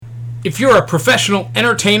If you're a professional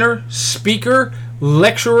entertainer, speaker,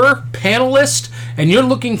 lecturer, panelist, and you're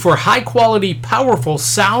looking for high-quality, powerful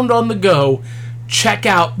sound on the go, check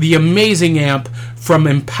out the Amazing Amp from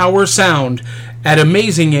Empower Sound at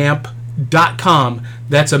amazingamp.com.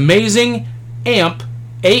 That's amazingamp,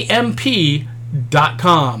 AMP.com.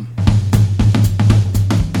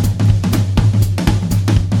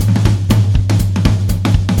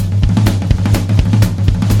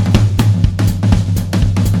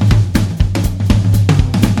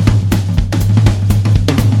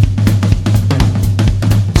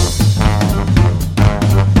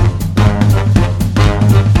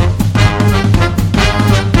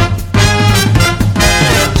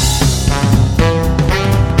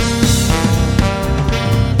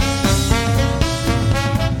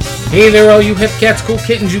 Hey there, all you hip cats, cool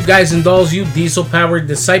kittens, you guys and dolls, you diesel-powered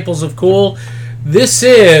disciples of cool. This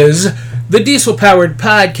is the Diesel-Powered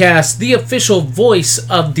Podcast, the official voice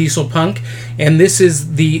of Dieselpunk, and this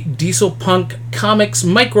is the Dieselpunk Comics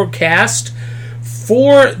Microcast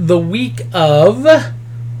for the week of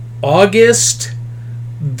August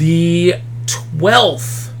the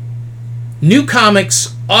 12th. New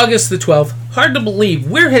comics, August the 12th. Hard to believe.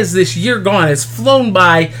 Where has this year gone? It's flown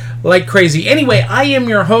by like crazy. Anyway, I am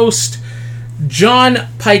your host, John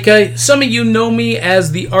Pica. Some of you know me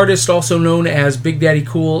as the artist also known as Big Daddy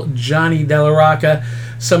Cool, Johnny Della Rocca.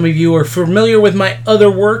 Some of you are familiar with my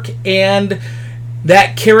other work and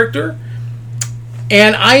that character.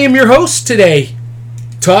 And I am your host today,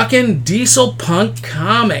 talking Dieselpunk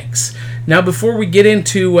comics. Now, before we get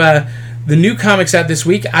into the new comics out this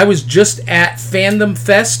week, I was just at Fandom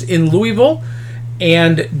Fest in Louisville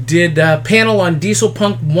and did a panel on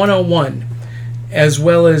Dieselpunk 101, as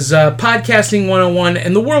well as Podcasting 101,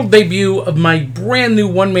 and the world debut of my brand new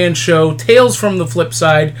one-man show, Tales from the Flip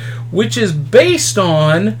Side, which is based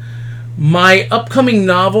on my upcoming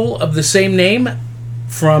novel of the same name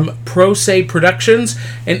from Pro Se Productions.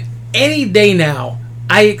 And any day now,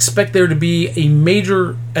 I expect there to be a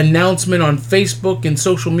major announcement on Facebook and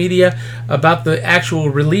social media about the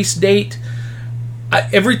actual release date.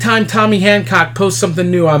 Every time Tommy Hancock posts something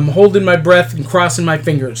new, I'm holding my breath and crossing my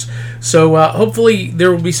fingers. So hopefully there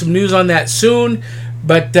will be some news on that soon.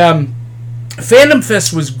 But Fandom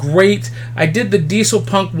Fest was great. I did the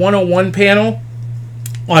Dieselpunk 101 panel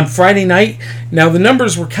on Friday night. Now the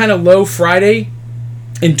numbers were kind of low Friday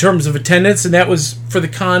in terms of attendance, and that was for the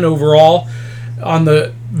con overall. On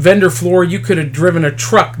the vendor floor, you could have driven a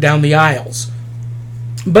truck down the aisles.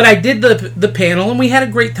 But I did the panel, and we had a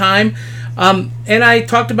great time. And I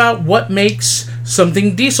talked about what makes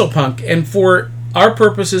something Dieselpunk. And for our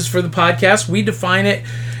purposes for the podcast, we define it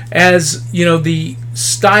as, the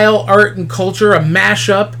style, art, and culture, a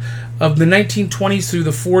mashup of the 1920s through the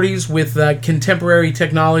 40s with contemporary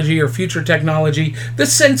technology or future technology, the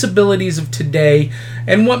sensibilities of today,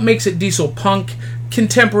 and what makes it Dieselpunk.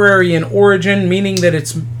 Contemporary in origin, meaning that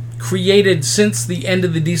it's created since the end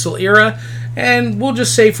of the diesel era, and we'll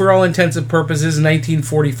just say for all intents and purposes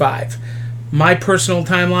 1945. My personal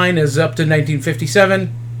timeline is up to 1957,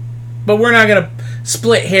 but we're not going to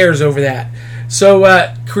split hairs over that. So,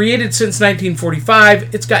 created since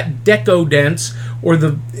 1945, it's got decadence, or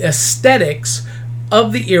the aesthetics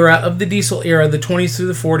of the era, of the diesel era, the 20s through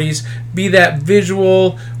the 40s, be that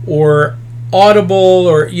visual or audible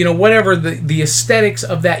or whatever the aesthetics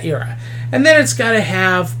of that era. And then it's got to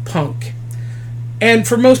have punk, and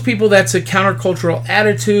for most people that's a countercultural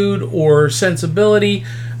attitude or sensibility,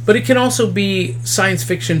 but it can also be science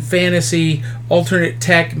fiction, fantasy, alternate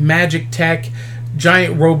tech, magic tech,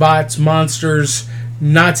 giant robots, monsters,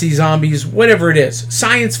 Nazi zombies, whatever it is.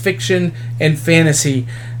 Science fiction and fantasy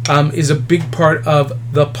is a big part of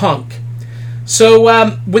the punk. So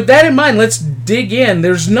with that in mind, let's dig in.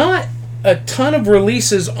 There's not a ton of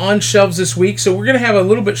releases on shelves this week, so we're going to have a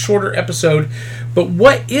little bit shorter episode. But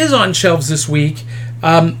what is on shelves this week?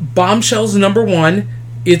 Bombshells #1.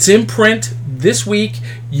 It's in print this week.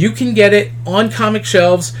 You can get it on comic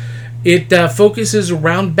shelves. It focuses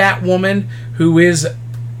around Batwoman, who is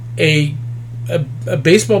a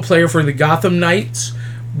baseball player for the Gotham Knights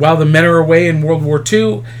while the men are away in World War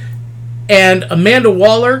II. And Amanda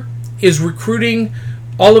Waller is recruiting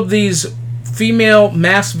all of these female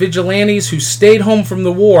masked vigilantes who stayed home from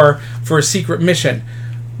the war for a secret mission.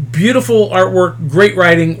 Beautiful artwork, great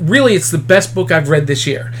writing. Really, it's the best book I've read this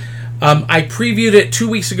year. I previewed it 2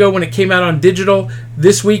 weeks ago when it came out on digital.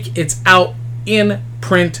 This week, it's out in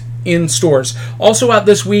print in stores. Also out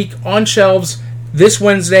this week on shelves this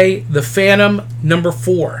Wednesday, The Phantom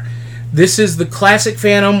 #4. This is the classic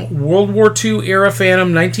Phantom, World War II era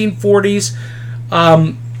Phantom, 1940s.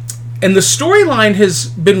 And the storyline has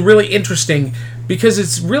been really interesting because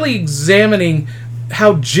it's really examining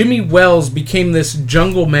how Jimmy Wells became this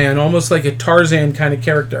jungle man, almost like a Tarzan kind of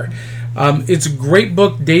character. It's a great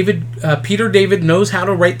book. Peter David knows how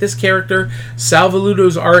to write this character. Sal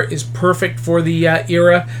Velluto's art is perfect for the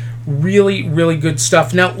era. Really, really good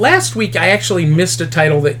stuff. Now, last week I actually missed a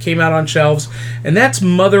title that came out on shelves, and that's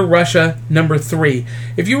Mother Russia #3.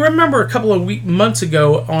 If you remember a couple of months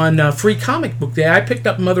ago on Free Comic Book Day, I picked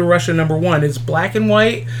up Mother Russia #1. It's black and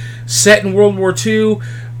white, set in World War II.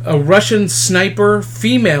 A Russian sniper,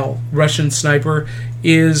 female Russian sniper,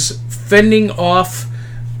 is fending off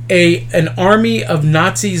an army of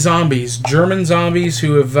Nazi zombies, German zombies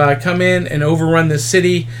who have come in and overrun the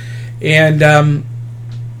city. And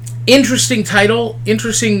interesting title,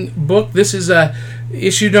 interesting book. This is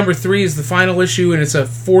issue #3 is the final issue, and it's a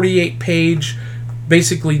 48-page,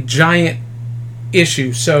 basically giant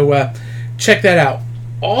issue. So check that out.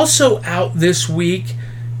 Also out this week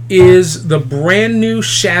is the brand new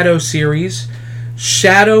Shadow series,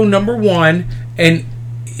 Shadow #1, and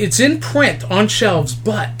it's in print on shelves,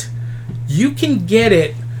 but you can get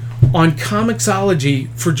it on Comixology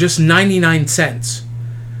for just 99 cents.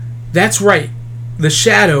 That's right. The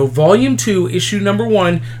Shadow, Volume 2, Issue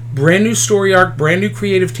 #1, brand new story arc, brand new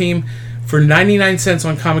creative team for 99 cents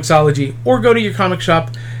on Comixology, or go to your comic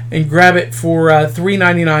shop and grab it for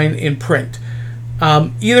 $3.99 in print.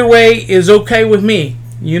 Either way is okay with me.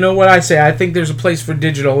 You know what I say. I think there's a place for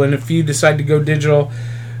digital, and if you decide to go digital,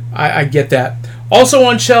 I get that. Also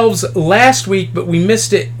on shelves last week, but we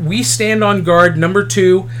missed it, We Stand on Guard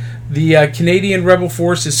 #2. The Canadian Rebel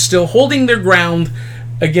Force is still holding their ground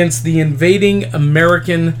against the invading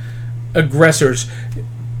American aggressors.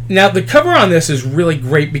 Now, the cover on this is really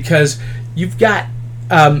great because you've got,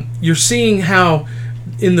 you're seeing how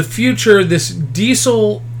in the future this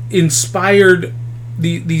diesel-inspired,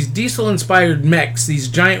 these diesel-inspired mechs, these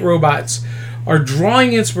giant robots, are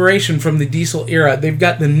drawing inspiration from the diesel era. They've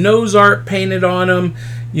got the nose art painted on them,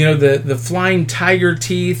 you know, the flying tiger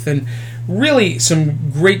teeth, and really some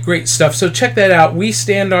great stuff. So check that out. We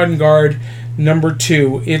Stand on Guard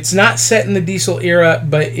 #2. It's not set in the diesel era,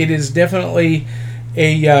 but it is definitely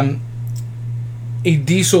a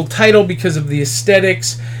diesel title because of the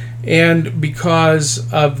aesthetics and because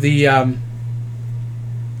of the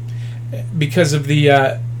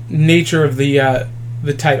nature of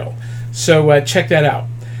the title. So check that out.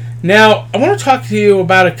 Now, I want to talk to you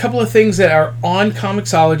about a couple of things that are on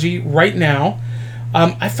Comixology right now.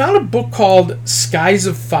 I found a book called Skies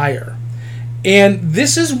of Fire. And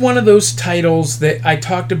this is one of those titles that I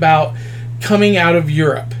talked about coming out of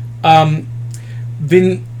Europe.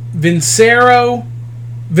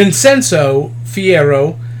 Vincenzo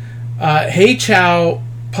Fierro, Hey Chow,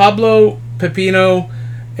 Pablo Pepino,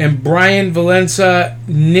 and Brian Valenza,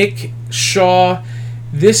 Nick Shaw.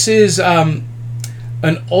 This is an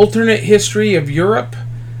alternate history of Europe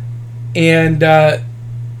and the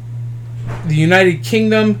United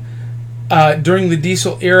Kingdom during the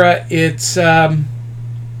diesel era. It's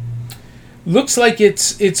looks like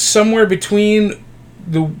it's somewhere between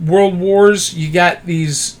the world wars. You got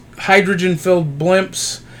these hydrogen-filled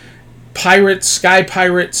blimps, pirates, sky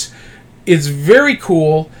pirates. It's very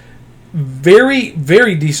cool. Very,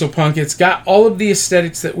 very Dieselpunk. It's got all of the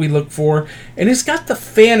aesthetics that we look for, and it's got the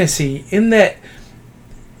fantasy in that,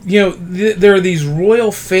 you know, there are these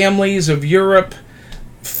royal families of Europe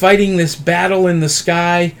fighting this battle in the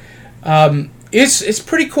sky. It's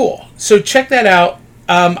pretty cool. So check that out.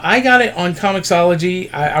 I got it on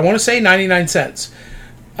Comixology. I want to say 99 cents.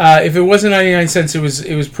 If it wasn't 99 cents, it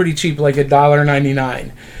was pretty cheap, like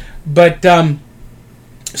 $1.99. But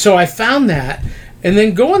so I found that. And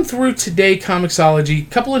then going through today, Comixology, a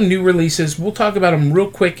couple of new releases. We'll talk about them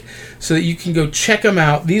real quick so that you can go check them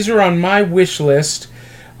out. These are on my wish list.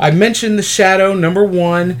 I mentioned The Shadow,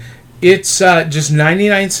 #1. It's just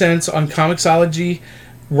 99 cents on Comixology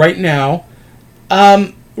right now.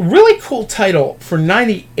 Really cool title for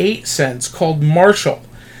 98 cents called Marshall.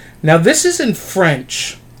 Now, this is in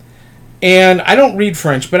French. And I don't read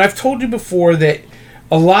French, but I've told you before that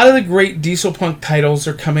a lot of the great Dieselpunk titles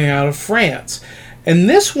are coming out of France. And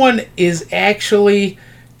this one is actually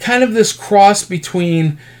kind of this cross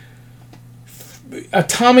between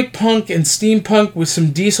atomic punk and steampunk with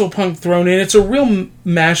some dieselpunk thrown in. It's a real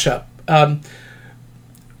mashup.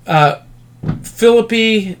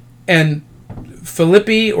 Philippi and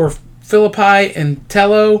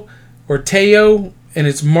Tello or Teo, and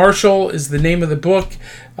it's Marshall is the name of the book.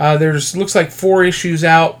 There's looks like 4 issues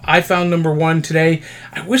out. I found #1 today.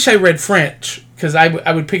 I wish I read French because I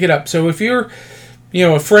would pick it up. So if you're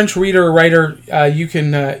a French reader or writer, you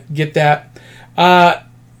can get that.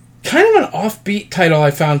 kind of an offbeat title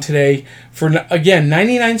I found today for, again,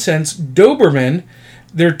 99 cents, Doberman.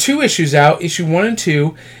 There are 2 issues out, issue 1 and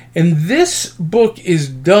 2, and this book is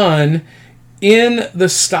done in the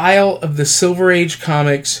style of the Silver Age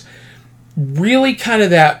comics, really kind of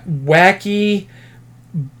that wacky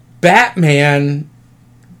Batman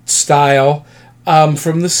style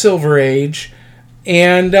from the Silver Age,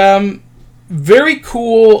 and very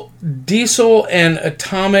cool Diesel and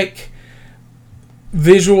Atomic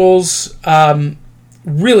visuals,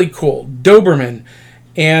 really cool. Doberman.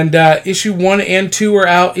 And issue 1 and 2 are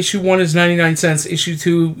out. Issue 1 is 99 cents. Issue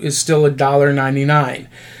 2 is still $1.99.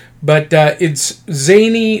 But it's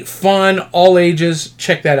zany, fun, all ages.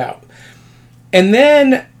 Check that out. And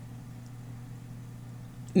then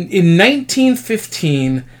in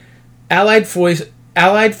 1915, Allied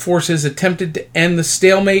forces attempted to end the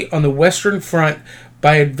stalemate on the Western Front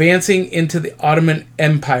by advancing into the Ottoman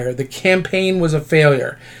Empire. The campaign was a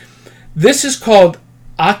failure. This is called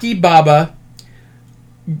Aki Baba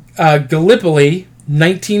Gallipoli,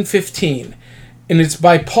 1915. And it's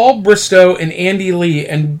by Paul Bristow and Andy Lee.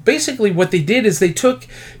 And basically what they did is they took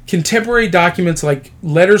contemporary documents like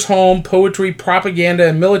letters home, poetry, propaganda,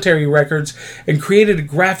 and military records and created a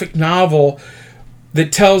graphic novel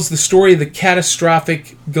that tells the story of the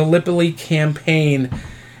catastrophic Gallipoli campaign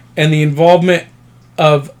and the involvement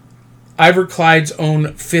of Ivor Clyde's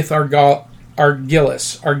own 5th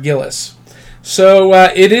Argyllus. So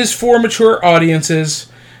it is for mature audiences,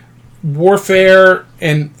 warfare,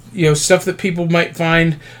 and stuff that people might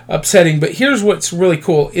find upsetting. But here's what's really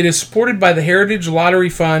cool. It is supported by the Heritage Lottery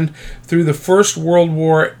Fund through the First World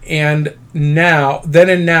War and Then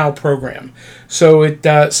and Now program. So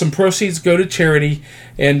it some proceeds go to charity,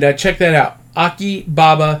 and check that out. Aki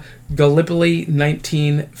Baba Gallipoli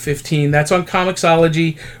 1915. That's on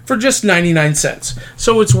Comixology for just 99 cents.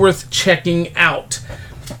 So it's worth checking out.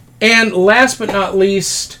 And last but not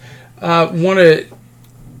least, want to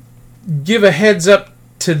give a heads up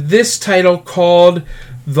to this title called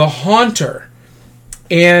The Haunter.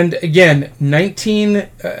 And again,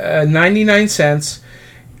 99 cents.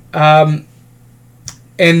 And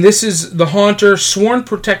this is The Haunter, sworn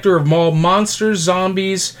protector of all monsters,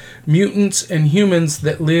 zombies, mutants, and humans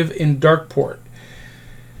that live in Darkport.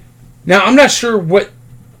 Now, I'm not sure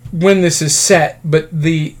when this is set, but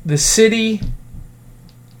the city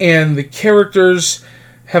and the characters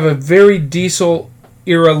have a very Diesel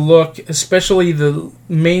era look, especially the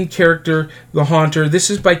main character, the Haunter. This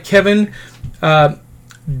is by Kevin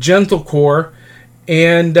Gentlecore,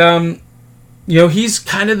 and he's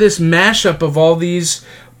kind of this mashup of all these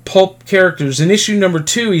pulp characters. In issue number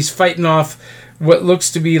 2, he's fighting off what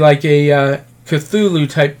looks to be like a Cthulhu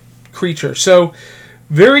type creature. So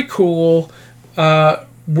very cool,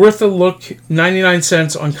 worth a look. 99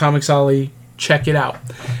 cents on Comixology. Check it out.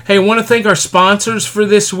 Hey, I want to thank our sponsors for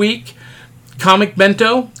this week. Comic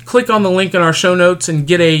Bento. Click on the link in our show notes and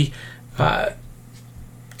get a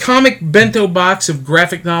Comic Bento box of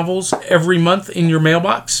graphic novels every month in your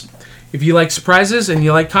mailbox. If you like surprises and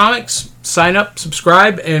you like comics, sign up,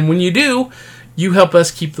 subscribe, and when you do, you help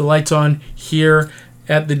us keep the lights on here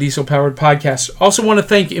at the Diesel Powered Podcast. Also want to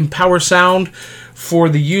thank Empower Sound for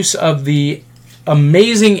the use of the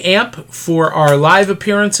amazing amp for our live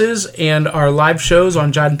appearances and our live shows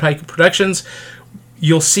on John Pike Productions.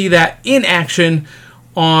 You'll see that in action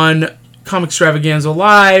on Comic Extravaganza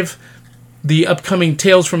Live, the upcoming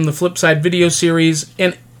Tales from the Flipside video series,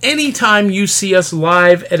 and anytime you see us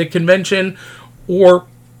live at a convention or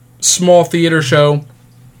small theater show,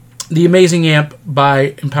 the amazing amp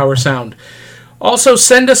by Empower Sound. Also,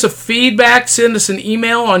 send us a feedback, send us an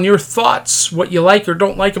email on your thoughts, what you like or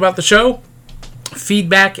don't like about the show.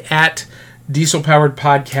 Feedback at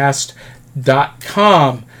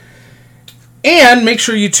dieselpoweredpodcast.com. And make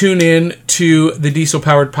sure you tune in to the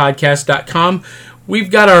dieselpoweredpodcast.com.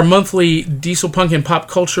 We've got our monthly Dieselpunk and Pop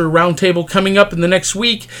Culture Roundtable coming up in the next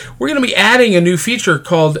week. We're going to be adding a new feature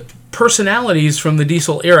called Personalities from the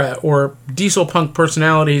Diesel Era, or Dieselpunk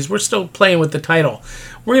Personalities. We're still playing with the title.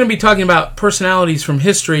 We're going to be talking about personalities from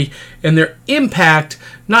history and their impact,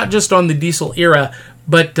 not just on the Diesel era,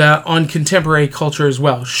 but on contemporary culture as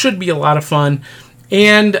well. Should be a lot of fun.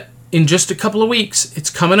 And in just a couple of weeks,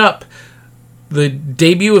 it's coming up. The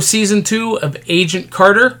debut of Season 2 of Agent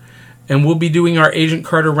Carter. And we'll be doing our Agent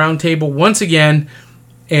Carter Roundtable once again.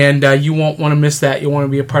 And you won't want to miss that. You'll want to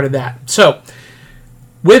be a part of that. So,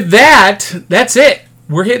 with that, that's it.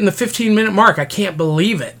 We're hitting the 15-minute mark. I can't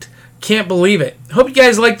believe it. Can't believe it. Hope you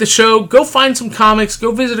guys like the show. Go find some comics.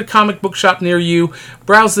 Go visit a comic book shop near you.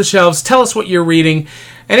 Browse the shelves. Tell us what you're reading.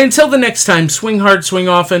 And until the next time, swing hard, swing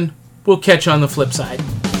often. We'll catch you on the flip side.